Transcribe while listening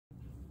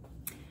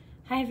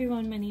Hi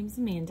everyone, my name is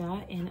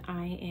Amanda and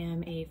I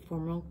am a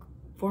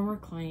former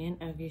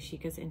client of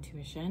Yashika's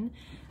Intuition.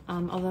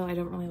 Although I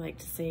don't really like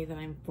to say that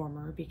I'm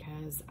former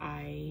because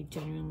I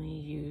genuinely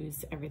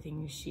use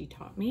everything she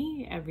taught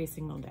me every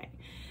single day.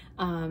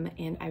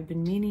 And I've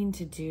been meaning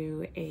to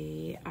do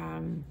a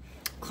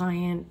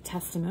client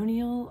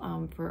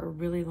testimonial for a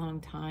really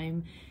long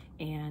time,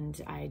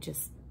 and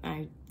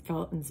I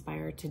felt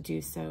inspired to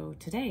do so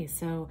today.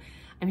 So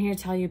I'm here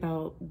to tell you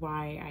about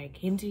why I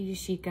came to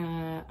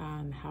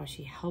Yashika, how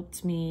she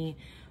helped me,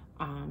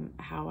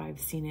 how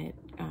I've seen it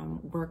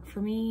work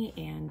for me,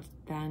 and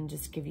then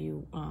just give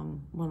you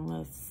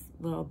one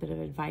little bit of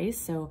advice.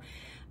 So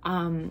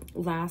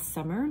last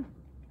summer,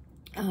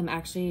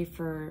 actually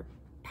for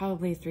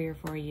probably 3 or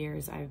 4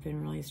 years, I've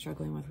been really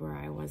struggling with where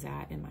I was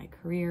at in my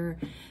career.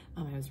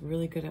 I was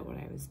really good at what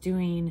I was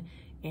doing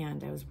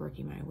and I was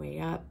working my way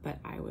up, but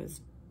I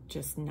was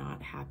just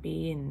not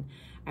happy, and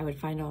I would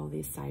find all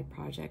these side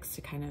projects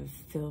to kind of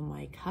fill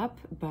my cup,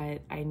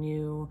 but I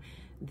knew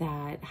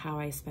that how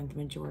I spent the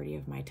majority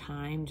of my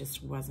time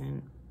just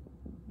wasn't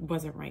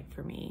right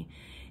for me.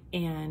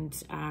 And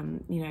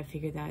you know, I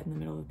figured that in the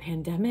middle of a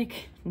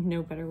pandemic,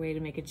 no better way to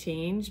make a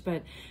change.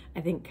 But I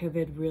think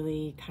COVID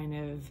really kind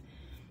of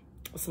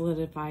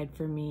solidified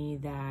for me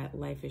that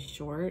life is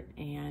short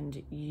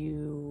and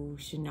you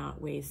should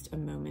not waste a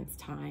moment's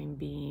time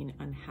being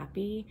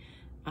unhappy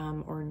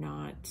or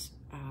not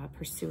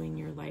pursuing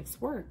your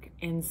life's work.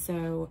 And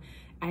so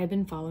I had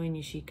been following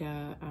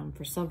Yashika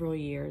for several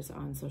years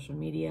on social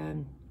media,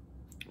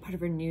 part of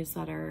her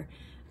newsletter,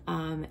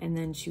 and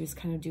then she was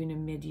kind of doing a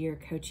mid-year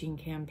coaching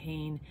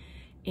campaign.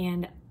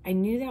 And I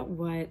knew that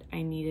what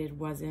I needed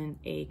wasn't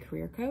a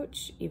career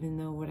coach, even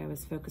though what I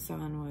was focused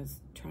on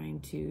was trying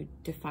to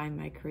define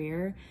my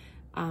career,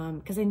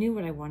 because I knew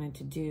what I wanted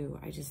to do.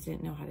 I just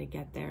didn't know how to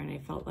get there, and I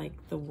felt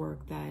like the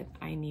work that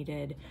I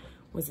needed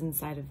was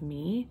inside of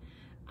me.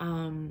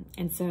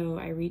 And so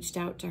I reached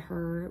out to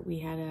her. We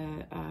had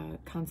a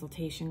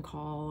consultation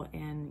call,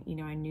 and you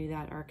know, I knew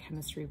that our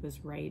chemistry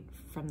was right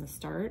from the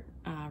start,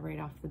 right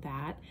off the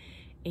bat.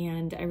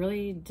 And I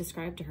really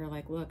described to her,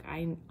 like, look,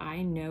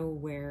 I know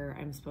where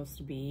I'm supposed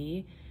to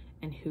be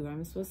and who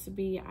I'm supposed to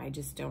be. I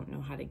just don't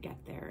know how to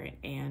get there.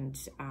 And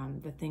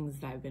the things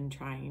that I've been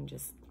trying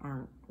just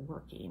aren't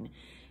working.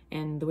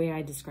 And the way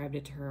I described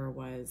it to her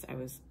was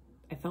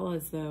I felt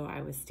as though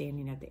I was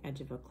standing at the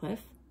edge of a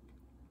cliff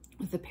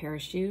with a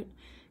parachute,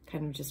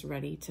 kind of just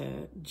ready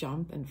to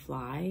jump and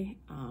fly.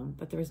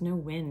 But there was no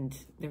wind.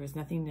 There was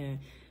nothing to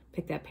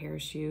pick that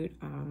parachute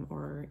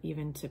or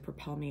even to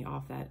propel me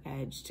off that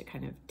edge to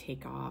kind of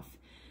take off.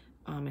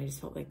 I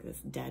just felt like this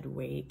dead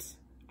weight.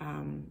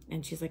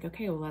 And she's like,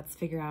 okay, well, let's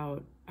figure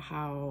out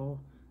how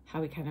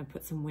we kind of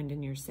put some wind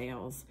in your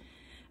sails.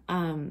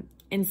 And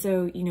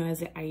so, you know,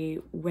 as I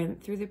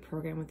went through the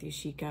program with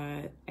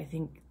Yashika, I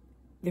think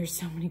there's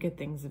so many good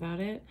things about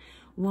it.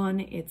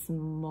 One, it's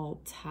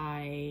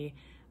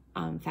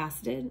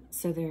faceted.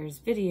 So there's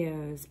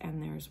videos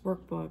and there's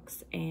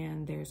workbooks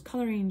and there's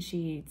coloring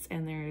sheets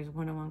and there's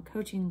one-on-one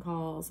coaching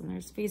calls and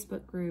there's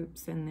Facebook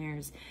groups and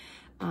there's,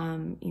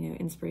 you know,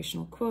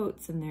 inspirational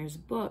quotes and there's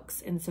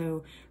books. And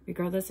so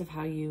regardless of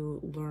how you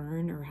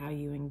learn or how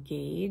you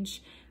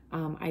engage,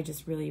 I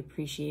just really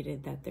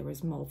appreciated that there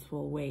was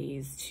multiple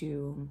ways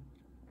to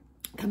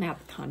come at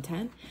the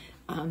content.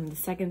 The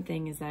second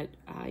thing is that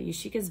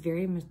Yashika is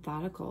very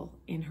methodical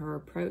in her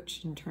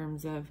approach in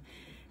terms of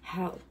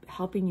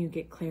helping you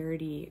get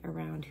clarity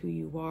around who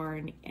you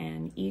are.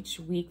 And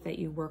each week that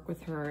you work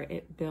with her,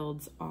 it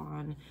builds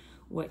on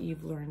what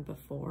you've learned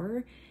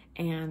before.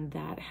 And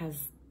that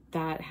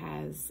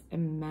has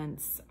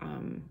immense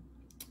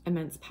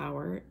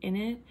power in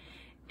it.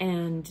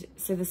 And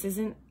so this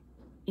isn't,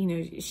 you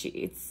know,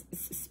 it's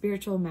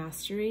spiritual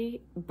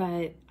mastery,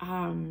 but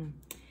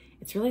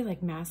it's really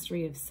like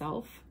mastery of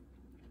self,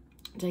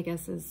 which I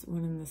guess is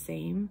one and the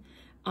same.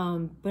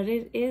 But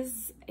it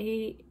is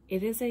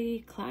a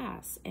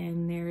class,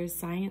 and there is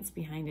science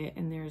behind it,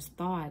 and there's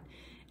thought,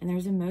 and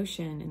there's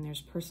emotion, and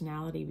there's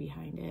personality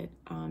behind it.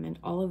 And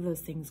all of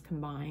those things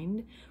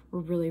combined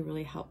were really,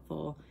 really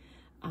helpful.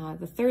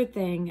 The third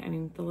thing, I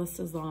mean, the list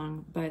is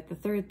long, but the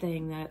third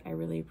thing that I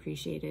really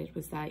appreciated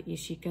was that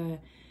Yashika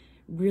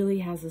really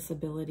has this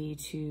ability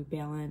to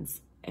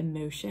balance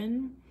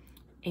emotion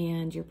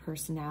and your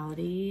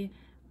personality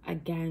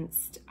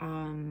against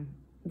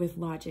with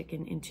logic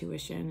and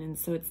intuition. And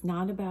so it's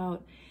not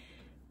about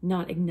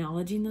not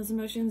acknowledging those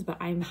emotions, but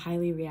I'm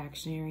highly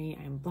reactionary.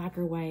 I'm black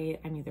or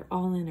white. I'm either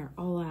all in or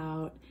all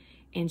out.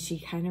 And she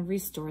kind of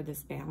restored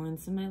this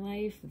balance in my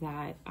life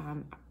that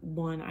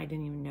one, I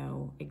didn't even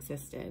know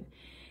existed.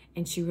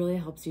 And she really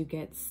helps you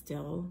get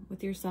still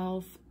with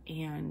yourself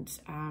and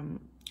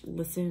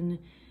listen,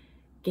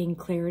 gain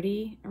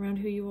clarity around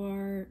who you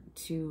are,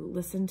 to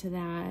listen to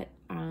that,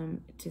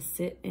 to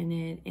sit in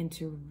it, and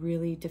to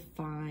really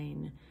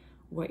define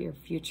what your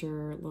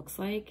future looks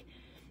like.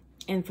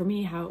 And for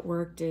me, how it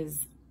worked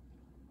is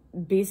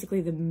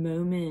basically the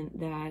moment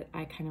that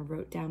I kind of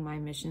wrote down my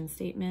mission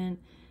statement,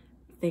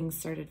 things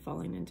started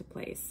falling into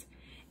place.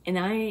 And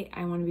I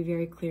want to be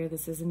very clear,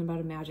 this isn't about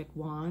a magic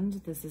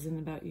wand. This isn't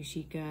about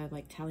Yoshika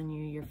like telling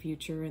you your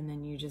future and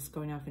then you just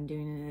going off and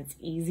doing it and it's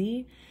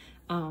easy.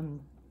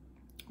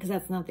 Because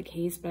that's not the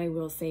case, but I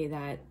will say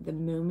that the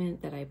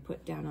moment that I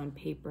put down on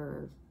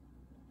paper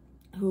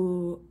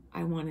who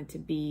I wanted to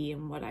be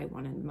and what I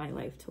wanted my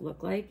life to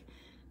look like,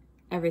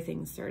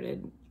 everything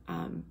started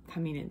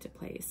coming into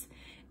place.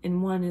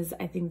 And one is,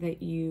 I think that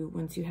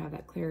once you have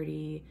that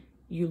clarity,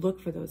 you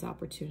look for those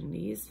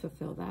opportunities,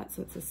 fulfill that.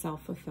 So it's a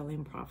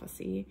self-fulfilling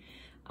prophecy.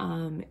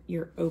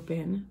 You're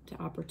open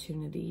to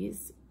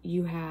opportunities.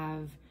 You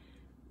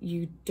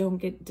don't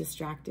get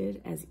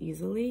distracted as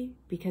easily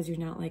because you're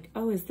not like,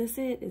 oh, is this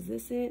it? Is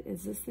this it?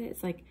 Is this it?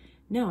 It's like,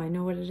 no, I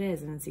know what it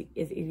is. And it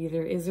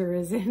either is or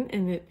isn't.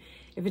 And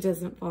if it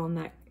doesn't fall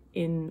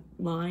in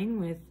line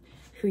with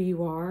who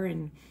you are.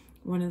 And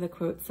one of the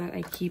quotes that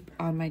I keep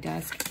on my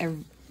desk,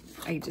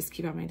 I just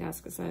keep on my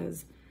desk, it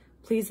says,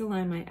 please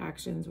align my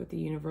actions with the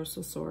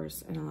universal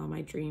source and allow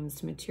my dreams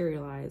to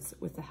materialize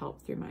with the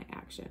help through my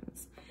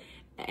actions.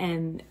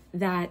 And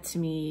that to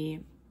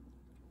me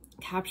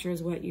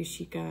captures what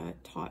Yoshika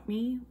taught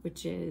me,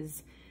 which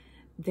is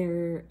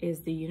there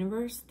is the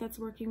universe that's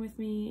working with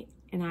me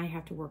and I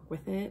have to work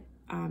with it.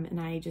 And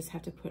I just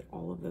have to put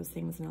all of those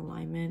things in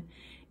alignment.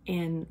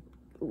 And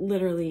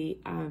literally,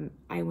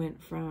 I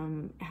went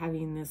from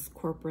having this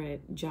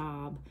corporate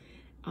job,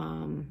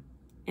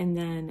 and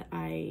then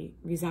I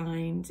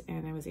resigned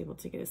and I was able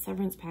to get a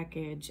severance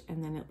package,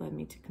 and then it led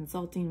me to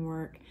consulting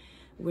work,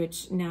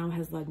 which now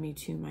has led me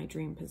to my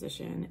dream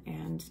position.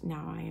 And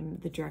now I am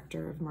the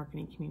director of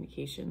marketing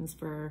communications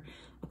for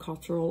a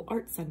cultural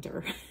arts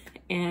center.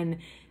 And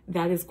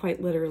that is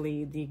quite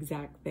literally the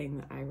exact thing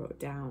that I wrote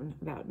down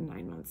about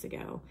 9 months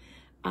ago.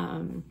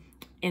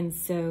 And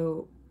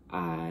so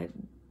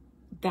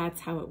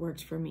that's how it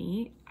worked for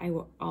me. I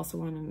also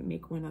want to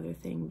make one other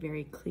thing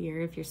very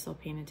clear, if you're still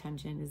paying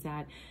attention, is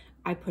that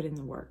I put in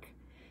the work.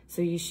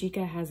 So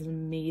Yoshika has an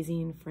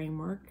amazing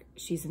framework.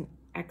 She's an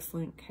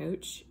excellent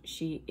coach.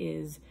 She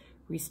is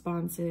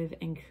responsive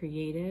and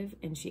creative,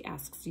 and she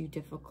asks you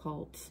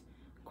difficult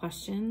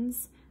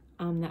questions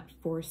that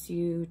force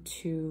you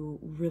to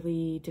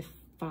really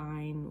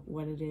define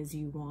what it is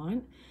you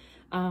want.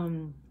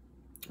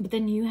 But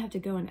then you have to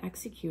go and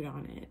execute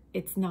on it.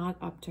 It's not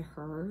up to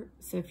her.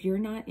 So if you're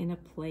not in a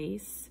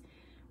place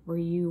where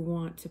you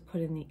want to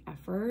put in the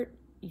effort,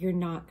 you're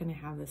not going to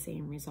have the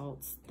same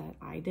results that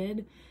I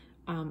did.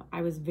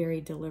 I was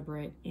very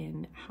deliberate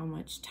in how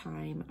much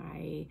time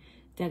I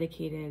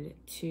dedicated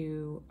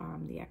to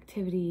the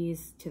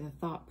activities, to the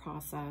thought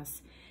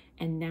process,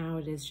 and now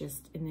it is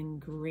just an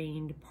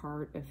ingrained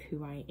part of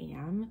who I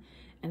am.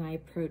 And I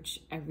approach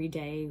every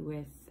day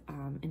with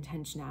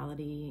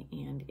intentionality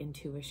and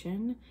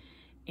intuition,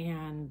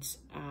 and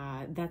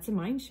that's a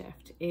mind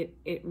shift.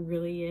 It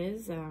really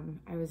is.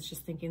 I was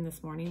just thinking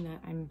this morning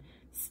that I'm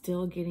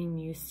still getting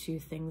used to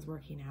things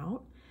working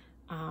out.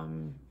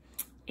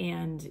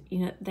 And, you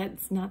know,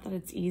 that's not that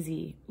it's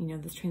easy. You know,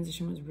 this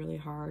transition was really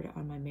hard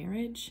on my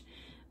marriage.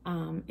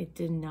 It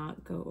did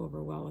not go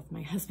over well with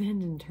my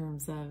husband in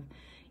terms of,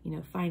 you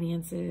know,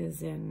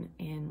 finances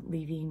and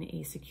leaving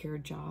a secure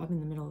job in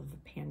the middle of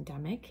a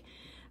pandemic.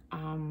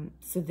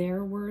 So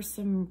there were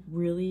some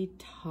really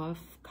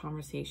tough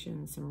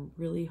conversations, some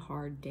really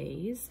hard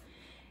days.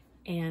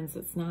 And so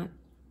it's not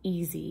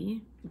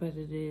easy, but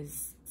it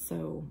is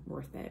so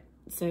worth it.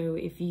 So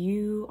if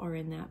you are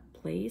in that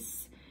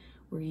place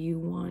where you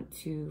want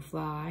to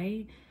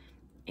fly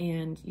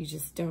and you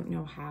just don't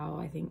know how,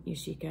 I think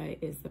Yoshika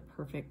is the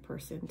perfect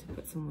person to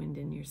put some wind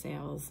in your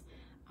sails.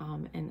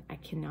 And I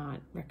cannot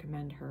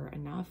recommend her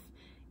enough.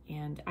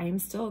 And I am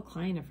still a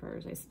client of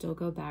hers. I still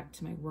go back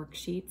to my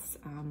worksheets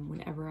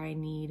whenever I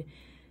need,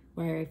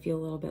 where I feel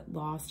a little bit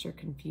lost or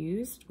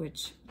confused,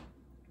 which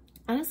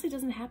honestly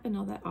doesn't happen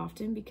all that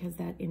often because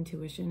that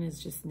intuition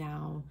is just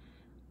now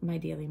my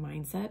daily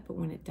mindset. But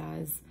when it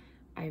does,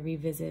 I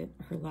revisit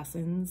her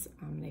lessons,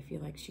 and I feel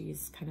like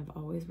she's kind of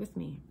always with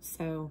me.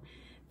 So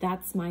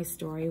that's my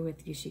story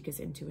with Yoshika's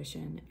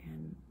intuition,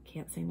 and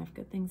can't say enough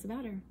good things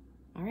about her.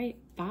 All right,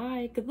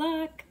 bye, good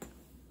luck.